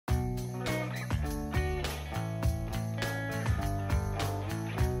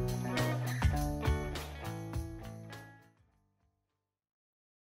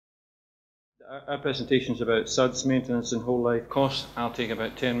Our presentation is about SuDS maintenance and whole life costs. I'll take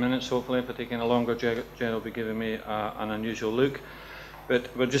about 10 minutes hopefully. If I take a longer, Jen will be giving me an unusual look.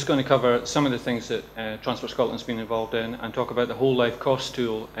 But we're just going to cover some of the things that Transport Scotland's been involved in and talk about the whole life cost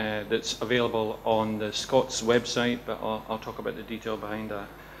tool that's available on the Scots website, but I'll talk about the detail behind that.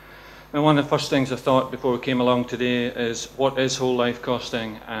 Now, one of the first things I thought before we came along today is what is whole life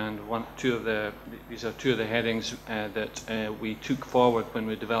costing, and these are two of the headings that we took forward when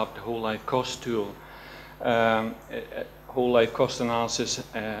we developed the whole life cost tool. Whole life cost analysis,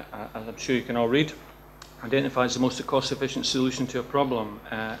 as I'm sure you can all read, identifies the most cost efficient solution to a problem.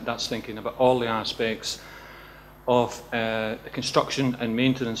 That's thinking about all the aspects of the construction and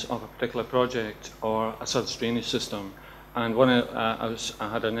maintenance of a particular project or a SuDS drainage system. And I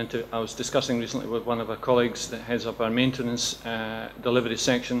was discussing recently with one of our colleagues that heads up our maintenance delivery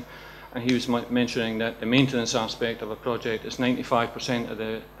section, and he was mentioning that the maintenance aspect of a project is 95%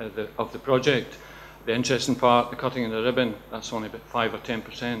 of the project. The interesting part, the cutting of the ribbon, that's only about 5 or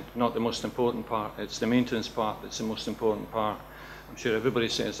 10%, not the most important part. It's the maintenance part that's the most important part. I'm sure everybody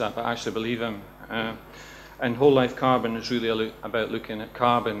says that, but I actually believe him. And whole life carbon is really about looking at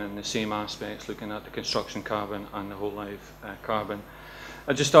carbon in the same aspects, looking at the construction carbon and the whole life carbon.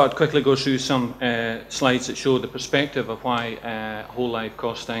 I just thought I'd quickly go through some slides that show the perspective of why whole life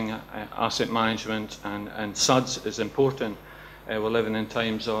costing, asset management and SuDS is important. We're living in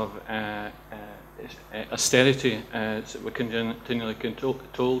times of austerity, we're continually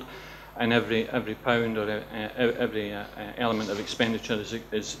told, and every pound or every element of expenditure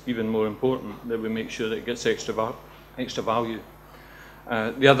is even more important, that we make sure that it gets extra value.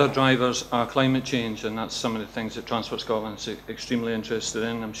 The other drivers are climate change, and that's some of the things that Transport Scotland is extremely interested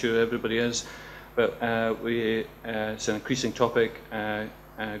in. I'm sure everybody is, but it's an increasing topic,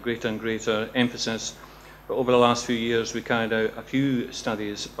 greater and greater emphasis. But over the last few years, we carried out a few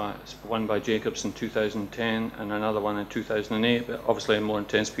studies, one by Jacobs in 2010 and another one in 2008, but obviously in more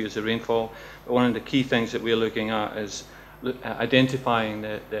intense periods of rainfall. But one of the key things that we're looking at is identifying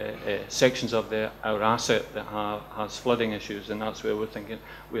the sections of our asset that has flooding issues, and that's where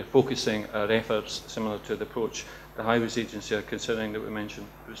we're focusing our efforts, similar to the approach the Highways Agency are considering that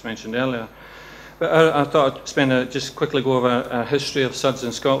was mentioned earlier. But I thought I'd just quickly go over a history of SuDS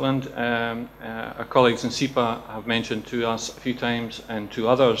in Scotland. Our colleagues in SEPA have mentioned to us a few times, and to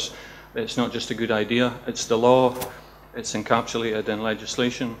others, that it's not just a good idea, it's the law, it's encapsulated in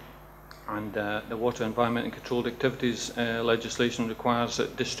legislation, and the Water, Environment and Controlled Activities legislation requires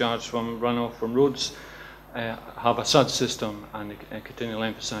that discharge from runoff from roads have a SuDS system, and continually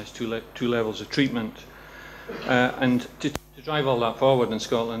emphasise two levels of treatment. And to drive all that forward in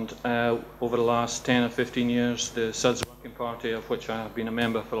Scotland, over the last 10 or 15 years, the SuDS Working Party, of which I have been a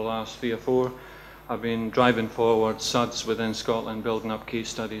member for the last 3 or 4, have been driving forward SuDS within Scotland, building up case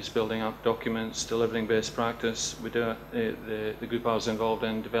studies, building up documents, delivering best practice. The group I was involved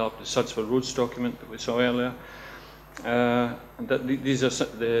in developed the SuDS for Roads document that we saw earlier. These are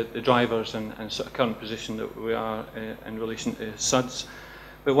the drivers and current position that we are in relation to SuDS.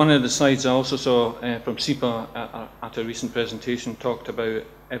 But one of the slides I also saw from SEPA at a recent presentation talked about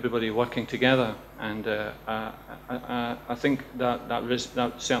everybody working together, and I think that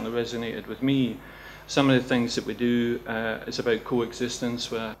certainly resonated with me. Some of the things that we do is about coexistence,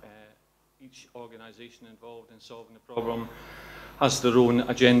 where each organisation involved in solving the problem has their own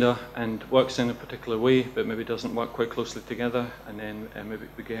agenda and works in a particular way, but maybe doesn't work quite closely together, and then maybe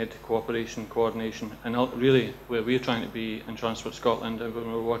we get to cooperation, coordination, and really where we're trying to be in Transport Scotland and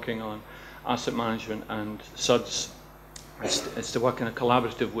when we're working on asset management and SuDS, it's to work in a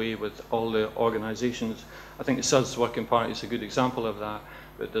collaborative way with all the organisations. I think the SuDS Working Party is a good example of that,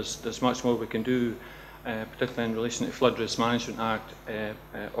 but there's much more we can do, particularly in relation to Flood Risk Management Act,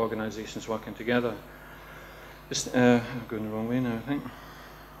 organisations working together. I'm going the wrong way now, I think.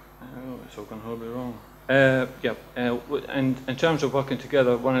 Oh, it's all gone horribly wrong. And in terms of working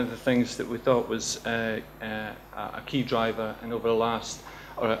together, one of the things that we thought was a key driver, and over the last,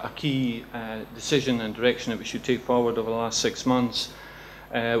 or a key decision and direction that we should take forward over the last 6 months,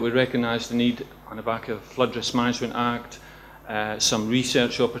 we recognised the need, on the back of Flood Risk Management Act, some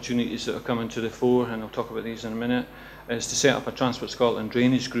research opportunities that are coming to the fore, and I'll talk about these in a minute, is to set up a Transport Scotland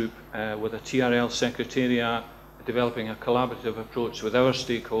drainage group with a TRL secretariat, developing a collaborative approach with our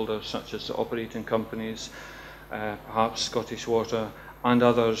stakeholders, such as the operating companies, perhaps Scottish Water and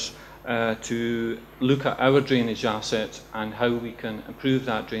others, to look at our drainage asset and how we can improve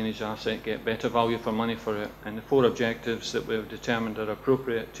that drainage asset, get better value for money for it, and the 4 objectives that we've determined are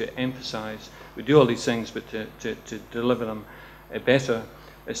appropriate to emphasise. We do all these things, but to deliver them better,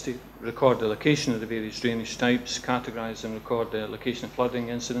 is to record the location of the various drainage types, categorise and record the location of flooding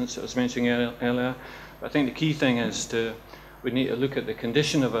incidents that I was mentioning earlier. But I think the key thing is we need to look at the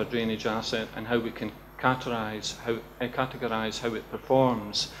condition of our drainage asset and how we can categorise how it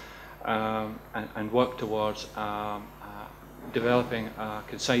performs, and work towards developing a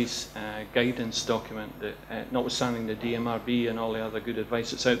concise guidance document that, notwithstanding the DMRB and all the other good advice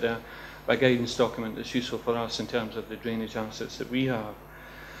that's out there, but a guidance document that's useful for us in terms of the drainage assets that we have.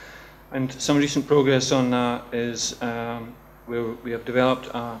 And some recent progress on that is we have developed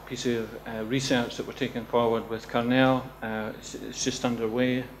a piece of research that we're taking forward with Cornell. It's just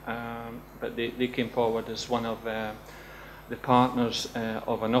underway, but they came forward as one of the partners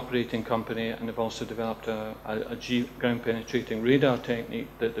of an operating company, and they've also developed a ground penetrating radar technique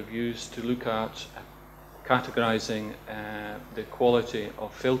that they've used to look at categorising the quality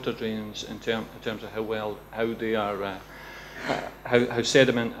of filter drains in terms of how they are, how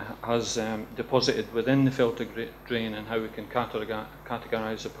sediment has deposited within the filter drain, and how we can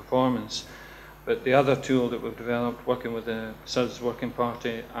categorise the performance. But the other tool that we've developed, working with the SuDS Working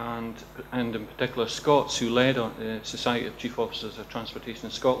Party and in particular Scots, who led on the Society of Chief Officers of Transportation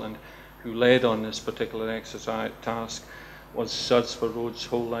in Scotland, who led on this particular exercise task, was SuDS for Roads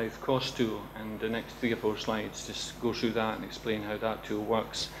Whole Life Cost Tool. And the next 3 or 4 slides just go through that and explain how that tool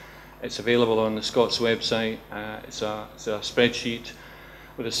works. It's available on the Scots website. It's a spreadsheet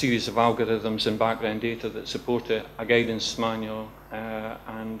with a series of algorithms and background data that support it, a guidance manual,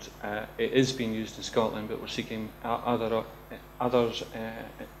 and it is being used in Scotland, but we're seeking other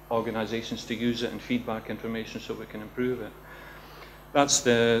organisations to use it and feedback information so we can improve it. That's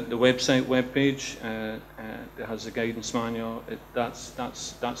the website webpage. It has the guidance manual. That's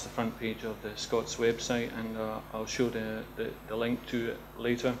the front page of the Scots website, and I'll show the link to it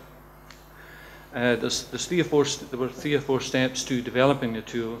later. There were 3 or 4 steps to developing the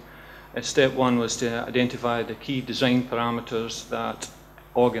tool. Step 1 was to identify the key design parameters that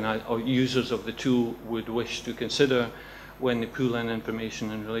users of the tool would wish to consider when they pull in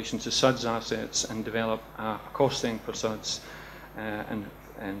information in relation to SuDS assets and develop a costing for SuDS. And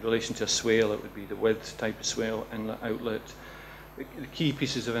in relation to a swale, it would be the width, type of swale, inlet, outlet, the key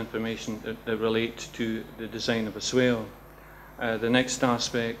pieces of information that relate to the design of a swale. The next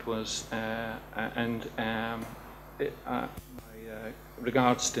aspect was,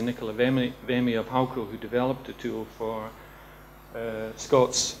 regards to Nicola Vemi of Halco, who developed the tool for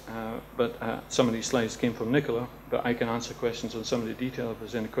Scots, but some of these slides came from Nicola, but I can answer questions on some of the detail if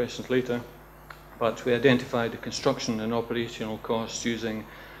there's any questions later. But we identified the construction and operational costs using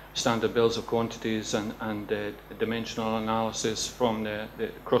standard bills of quantities and dimensional analysis from the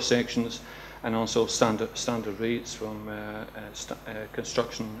cross sections, and also standard rates from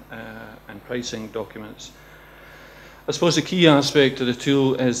construction and pricing documents. I suppose the key aspect of the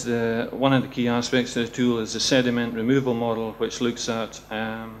tool is one of the key aspects of the tool is the sediment removal model, which looks at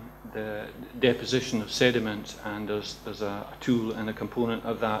the deposition of sediment, and there's a tool and a component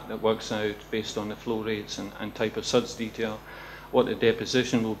of that works out based on the flow rates and type of SuDS detail what the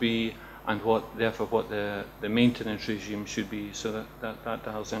deposition will be, and therefore what the maintenance regime should be. So that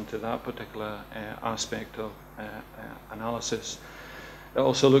dials into that particular aspect of analysis. It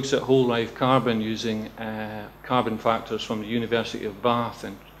also looks at whole life carbon using carbon factors from the University of Bath,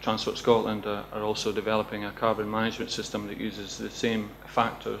 and Transport Scotland are also developing a carbon management system that uses the same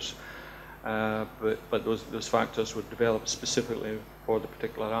factors, but those factors were developed specifically for the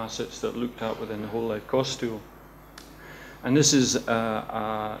particular assets that are looked at within the whole life cost tool. And this is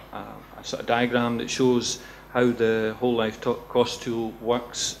a sort of diagram that shows how the whole life cost tool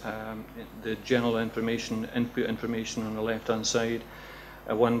works. The general information, input information on the left hand side.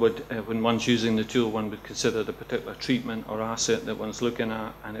 One would, when one's using the tool, one would consider the particular treatment or asset that one's looking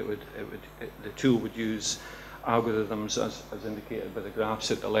at, and the tool would use algorithms as indicated by the graphs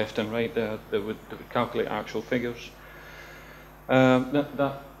at the left and right there that would calculate actual figures.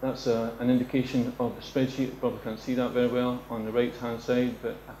 That's an indication of the spreadsheet. You probably can't see that very well on the right hand side,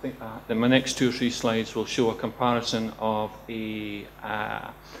 but I think that my next 2 or 3 slides will show a comparison of a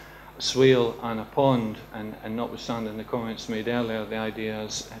swale and a pond, and notwithstanding the comments made earlier, the idea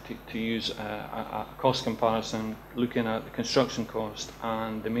is to use a cost comparison looking at the construction cost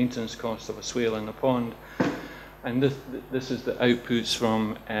and the maintenance cost of a swale and a pond. And this is the outputs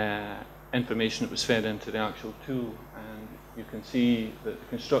from information that was fed into the actual tool, and you can see that the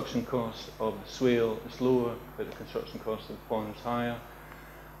construction cost of the swale is lower, but the construction cost of the pond is higher,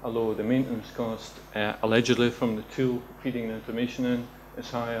 although the maintenance cost allegedly from the tool feeding the information in is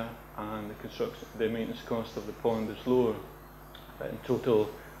higher, and the maintenance cost of the pond is lower. But in total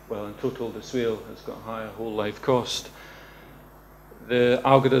the swale has got a higher whole life cost. The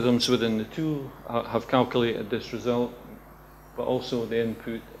algorithms within the tool have calculated this result, but also the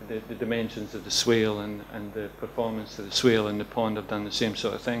input, the dimensions of the swale and the performance of the swale in the pond have done the same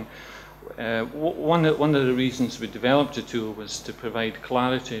sort of thing. One of the reasons we developed the tool was to provide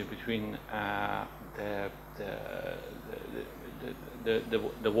clarity between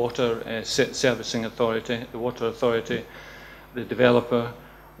the water servicing authority, the water authority, the developer,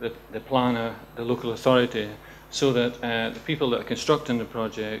 the planner, the local authority, so that the people that are constructing the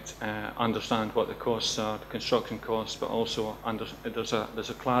project understand what the costs are, the construction costs, but also there's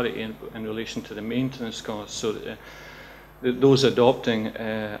a clarity in relation to the maintenance costs, so that those adopting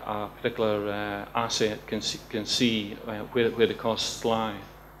a particular asset can see where the costs lie,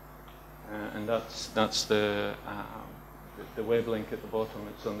 and that's the web link at the bottom.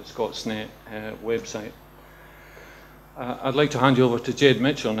 It's on the Scotsnet website. I'd like to hand you over to Jed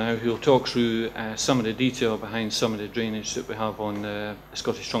Mitchell now, who will talk through some of the detail behind some of the drainage that we have on the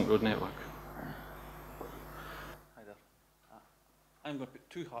Scottish Trunk Road network. Hi there. I'm going to put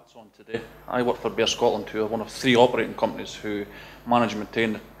two hats on today. I work for Bear Scotland, who are one of 3 operating companies who manage and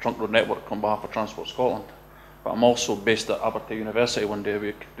maintain the Trunk Road network on behalf of Transport Scotland. But I'm also based at Abertay University one day a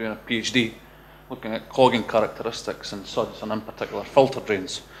week doing a PhD looking at clogging characteristics in SuDS and in particular filter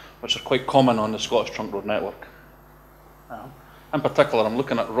drains, which are quite common on the Scottish Trunk Road network. In particular, I'm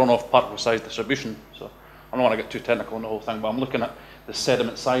looking at runoff particle size distribution, so I don't want to get too technical on the whole thing, but I'm looking at the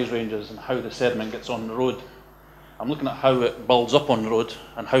sediment size ranges and how the sediment gets on the road. I'm looking at how it builds up on the road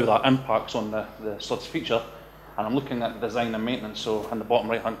and how that impacts on the SuDS feature, and I'm looking at design and maintenance. So in the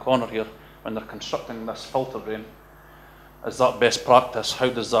bottom right hand corner here, when they're constructing this filter drain, is that best practice? How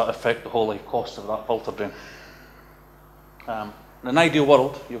does that affect the whole cost of that filter drain? In an ideal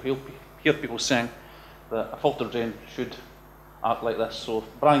world, you'll hear people saying that a filter drain should act like this. So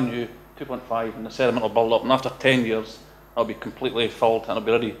brand new, 2.5, and the sediment will build up, and after 10 years, it'll be completely filled and it'll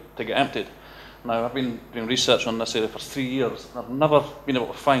be ready to get emptied. Now, I've been doing research on this area for 3 years, and I've never been able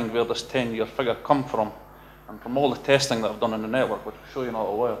to find where this 10-year figure come from. And from all the testing that I've done in the network, which I'll show you in a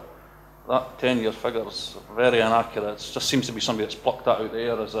little while, that 10-year figure is very inaccurate. It just seems to be somebody that's plucked that out of the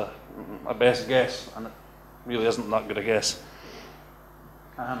air as a best guess, and it really isn't that good a guess.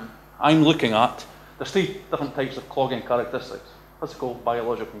 I'm looking at, there's 3 different types of clogging characteristics: physical,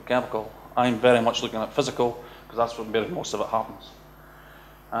 biological and chemical. I'm very much looking at physical because that's where most of it happens.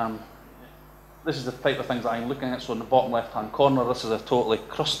 This is the type of things that I'm looking at. So in the bottom left hand corner, this is a totally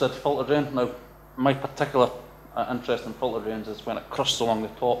crusted filter drain. Now my particular interest in filter drains is when it crusts along the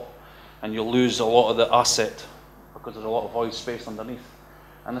top and you lose a lot of the asset because there's a lot of void space underneath.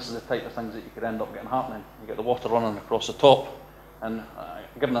 And this is the type of things that you could end up getting happening. You get the water running across the top, and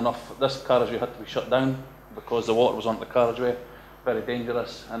given enough, this carriageway had to be shut down because the water was on the carriageway. Very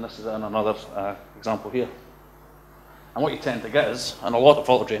dangerous, and this is in another example here. And what you tend to get is, in a lot of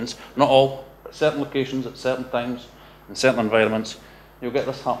filter drains, not all, but certain locations at certain times, in certain environments, you'll get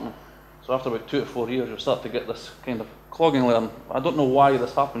this happening. So after about 2 to 4 years, you'll start to get this kind of clogging layer. I don't know why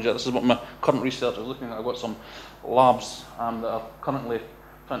this happens yet. This is what my current research is looking at. I've got some labs that are currently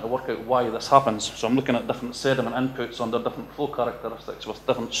trying to work out why this happens. So I'm looking at different sediment inputs under different flow characteristics with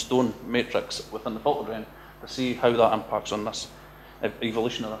different stone matrix within the filter drain to see how that impacts on this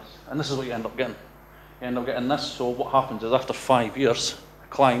evolution of this. And this is what you end up getting. You end up getting this. So what happens is after 5 years, the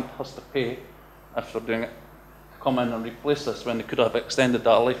client has to pay, if they're doing it, to come in and replace this when they could have extended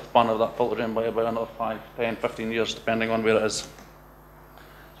that lifespan of that filter drain by about another 5, 10, 15 years, depending on where it is.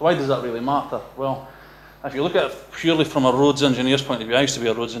 So why does that really matter? Well, if you look at it purely from a roads engineer's point of view, I used to be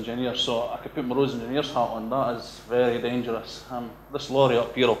a roads engineer, so I could put my roads engineer's hat on. That is very dangerous. This lorry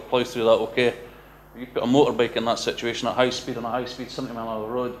up here will plough through that okay. If you put a motorbike in that situation at high speed, on a high speed 70 mile an hour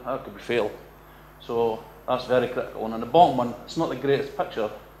road, that could be fatal. So that's very critical. And on the bottom one, it's not the greatest picture,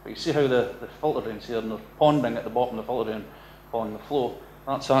 but you see how the filter drains here, and they're ponding at the bottom of the filter drain, following the flow.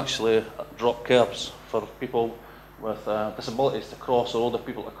 That's actually drop curbs for people with disabilities to cross, or older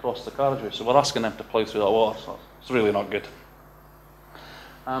people to cross the carriageway. So we're asking them to plough through that water, so it's really not good.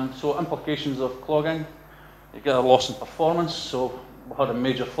 So implications of clogging: you get a loss in performance. So we had a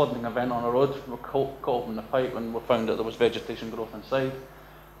major flooding event on a road. We caught open the pipe and we found that there was vegetation growth inside.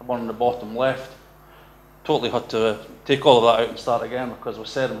 The one on the bottom left, totally had to take all of that out and start again because the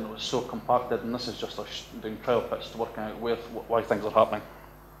sediment was so compacted, and this is just us doing trial pits to working out why things are happening.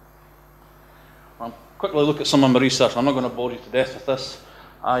 Quickly look at some of my research. I'm not going to bore you to death with this.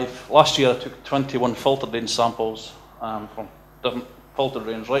 Last year I took 21 filter drain samples from different filter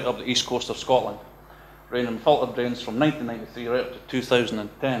drains right up the east coast of Scotland, raining filter drains from 1993 right up to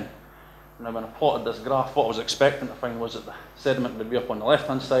 2010. Now when I plotted this graph, what I was expecting to find was that the sediment would be up on the left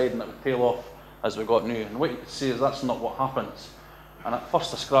hand side and it would tail off as we got new. And what you can see is that's not what happens. And at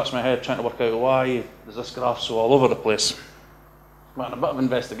first I scratched my head trying to work out why is this graph so all over the place. But in a bit of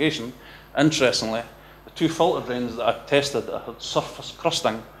investigation, interestingly, the two filter drains that I tested that had surface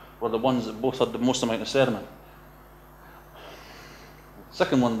crusting were the ones that both had the most amount of sediment. The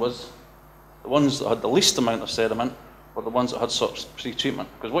second one was the ones that had the least amount of sediment were the ones that had sort of pre-treatment.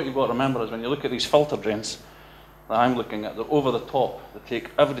 Because what you've got to remember is when you look at these filter drains that I'm looking at, they're over the top. They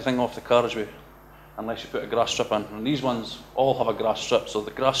take everything off the carriageway unless you put a grass strip in. And these ones all have a grass strip, so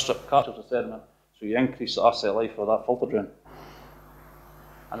the grass strip captures the sediment, so you increase the asset life of that filter drain.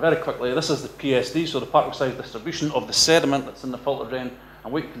 And very quickly, this is the PSD, so the particle size distribution of the sediment that's in the filter drain.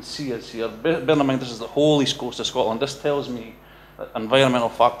 And what you can see is here, bear in mind this is the whole east coast of Scotland. This tells me that environmental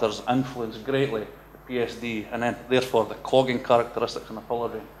factors influence greatly the PSD and then therefore the clogging characteristics in the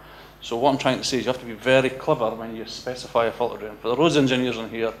filter drain. So what I'm trying to say is you have to be very clever when you specify a filter drain. For the roads engineers in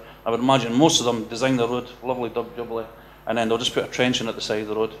here, I would imagine most of them design the road, lovely jubbly, and then they'll just put a trench in at the side of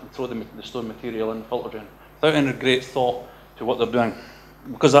the road and throw the stone material in the filter drain without any great thought to what they're doing,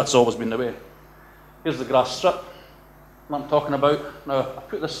 because that's always been the way. Here's the grass strip that I'm talking about. Now, I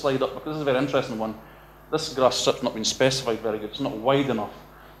put this slide up because this is a very interesting one. This grass strip's not been specified very good. It's not wide enough.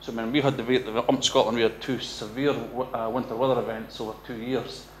 So when we had up in Scotland, we had two severe winter weather events over 2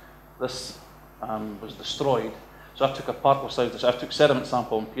 years. This was destroyed. So I took a particle size, I took sediment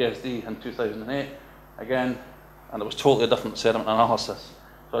sample in PSD in 2008, again, and it was totally a different sediment analysis.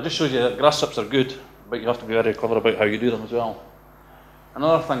 So I just showed you that grass strips are good, but you have to be very clever about how you do them as well.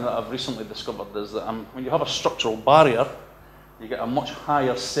 Another thing that I've recently discovered is that when you have a structural barrier, you get a much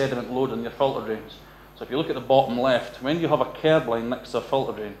higher sediment load in your filter drains. So if you look at the bottom left, when you have a curb line next to a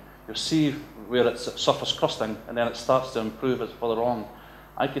filter drain, you'll see where it's at surface crusting and then it starts to improve as further along.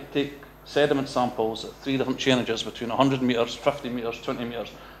 I could take sediment samples at 3 different changes between 100 metres, 50 metres, 20 metres,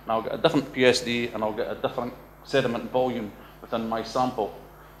 and I'll get a different PSD and I'll get a different sediment volume within my sample.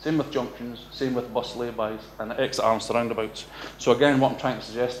 Same with junctions, same with bus laybys and exit arms to roundabouts. So again, what I'm trying to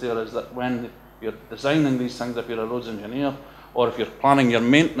suggest there is that when you're designing these things, if you're a roads engineer, or if you're planning your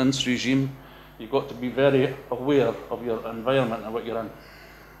maintenance regime, you've got to be very aware of your environment and what you're in.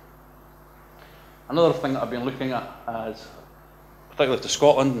 Another thing that I've been looking at is, particularly to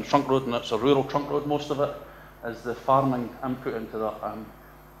Scotland and trunk road, and it's a rural trunk road, most of it, is the farming input into that.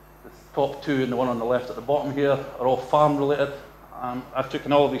 The top two and the one on the left at the bottom here are all farm related. I've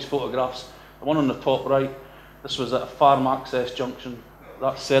taken all of these photographs. The one on the top right, this was at a farm access junction.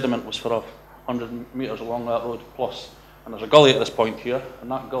 That sediment was for 100 metres along that road plus. And there's a gully at this point here,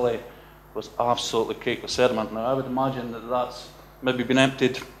 and that gully was absolutely caked with sediment. Now I would imagine that that's maybe been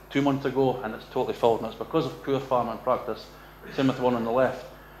emptied 2 months ago and it's totally filled, and it's because of poor farming practice. Same with the one on the left.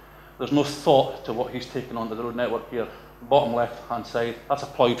 There's no thought to what he's taken onto the road network here. Bottom left hand side, that's a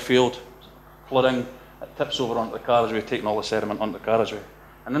ploughed field, flooding, it tips over onto the carriageway, taking all the sediment onto the carriageway.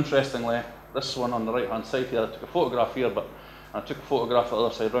 And interestingly, this one on the right hand side here, I took a photograph here, but I took a photograph of the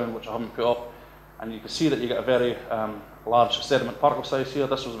other side round, which I haven't put up, and you can see that you get a very large sediment particle size here.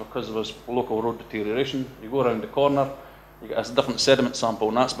 This was because there was local road deterioration. You go around the corner, you get a different sediment sample,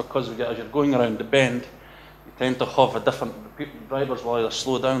 and that's because as you're going around the bend, you tend to have a different, drivers will either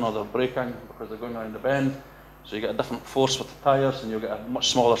slow down or they're braking because they're going around the bend. So you get a different force with the tyres and you'll get a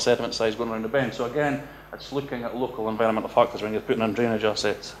much smaller sediment size going around the bend. So again, it's looking at local environmental factors when you're putting in drainage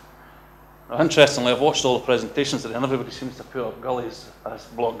assets. Now interestingly, I've watched all the presentations today and everybody seems to put up gullies as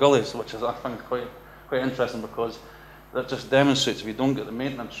block gullies, which is I think quite interesting, because that just demonstrates if you don't get the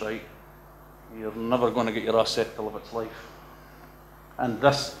maintenance right, you're never going to get your asset to live its life. And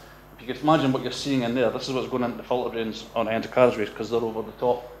this, if you can imagine what you're seeing in there, this is what's going into the filter drains on the end of carriageways because they're over the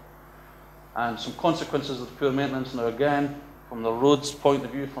top. And some consequences of poor maintenance. Now again, from the roads point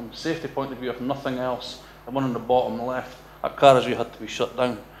of view, from the safety point of view, if nothing else, the one on the bottom left, that carriageway had to be shut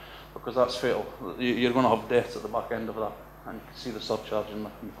down because that's fatal. You're going to have deaths at the back end of that, and you can see the surcharge in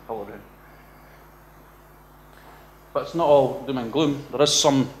the filter drain. But it's not all doom and gloom. There is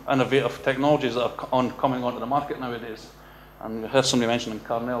some innovative technologies that are coming onto the market nowadays. And you heard somebody mentioning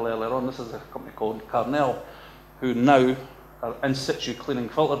Carnell earlier on. This is a company called Carnell, who now are in situ cleaning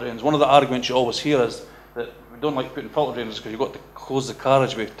filter drains. One of the arguments you always hear is that we don't like putting filter drains because you've got to close the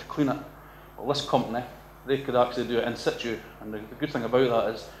carriageway to clean it. Well, this company, they could actually do it in situ. And the good thing about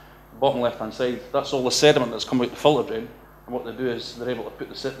that is, the bottom left hand side, that's all the sediment that's come out the filter drain. And what they do is they're able to put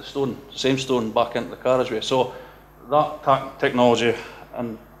the same stone back into the carriageway. So that technology,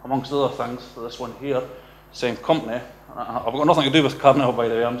 and amongst other things, for this one here, same company. I've got nothing to do with Carnell, by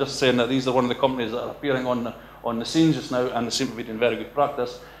the way. I'm just saying that these are one of the companies that are appearing on the scene just now, and they seem to be doing very good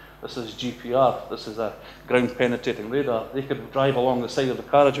practice. This is GPR. This is a ground penetrating radar. They could drive along the side of the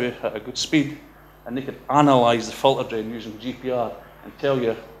carriageway at a good speed, and they could analyse the filter drain using GPR and tell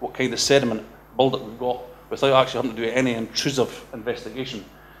you what kind of sediment buildup we've got without actually having to do any intrusive investigation.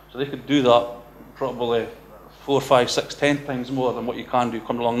 So they could do that probably 4, 5, 6, 10 times more than what you can do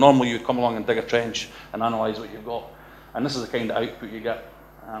come along. Normally you would come along and dig a trench and analyse what you've got. And this is the kind of output you get.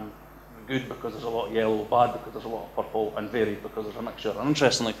 Good because there's a lot of yellow, bad because there's a lot of purple, and varied because there's a mixture. And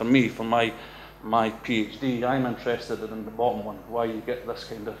interestingly for me, for my PhD, I'm interested in the bottom one, why you get this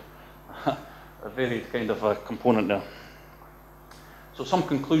kind of a varied kind of a component there. So some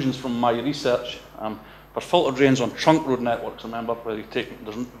conclusions from my research. For filter drains on trunk road networks, remember, where you take,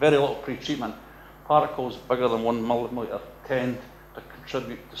 there's very little pre-treatment, particles bigger than 1 millimetre tend to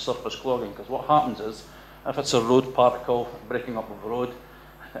contribute to surface clogging, because what happens is, if it's a road particle breaking up of a road,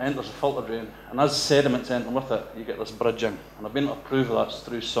 it enters a filter drain, and as sediments enter with it, you get this bridging. And I've been able to prove that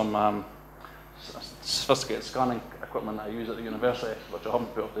through some sophisticated scanning equipment that I use at the university, which I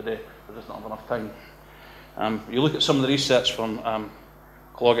haven't put up today, I just don't have enough time. You look at some of the research from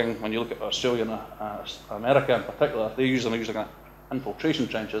clogging, when you look at Australia and America in particular, they use them using infiltration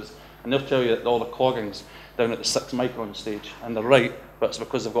trenches, and they'll tell you that all the clogging's down at the 6 micron stage, and they're right, but it's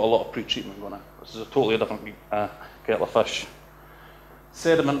because they've got a lot of pre-treatment going on. This is a totally different kettle of fish.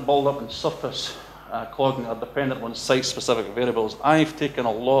 Sediment build-up and surface clogging are dependent on site-specific variables. I've taken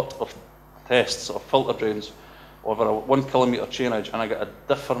a lot of tests of filter drains over a 1 kilometre chainage, and I get a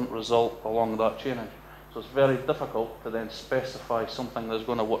different result along that chainage. So it's very difficult to then specify something that's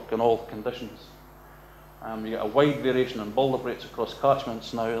going to work in all conditions. You get a wide variation in build-up rates across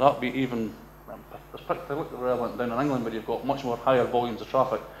catchments. Now that'd be even, it's particularly relevant down in England where you've got much more higher volumes of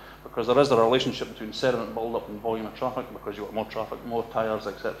traffic, because there is a relationship between sediment build-up and volume of traffic, because you've got more traffic, more tyres,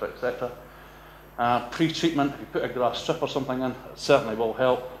 etc., etc. Pre-treatment, if you put a grass strip or something in, it certainly will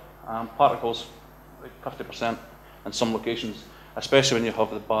help. Particles, like 50% in some locations, especially when you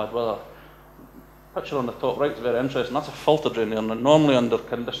have the bad weather. Picture on the top right is very interesting. That's a filter drain there, and normally under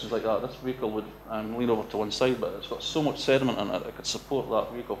conditions like that, this vehicle would lean over to one side, but it's got so much sediment in it, it could support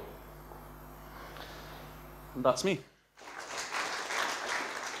that vehicle. And that's me.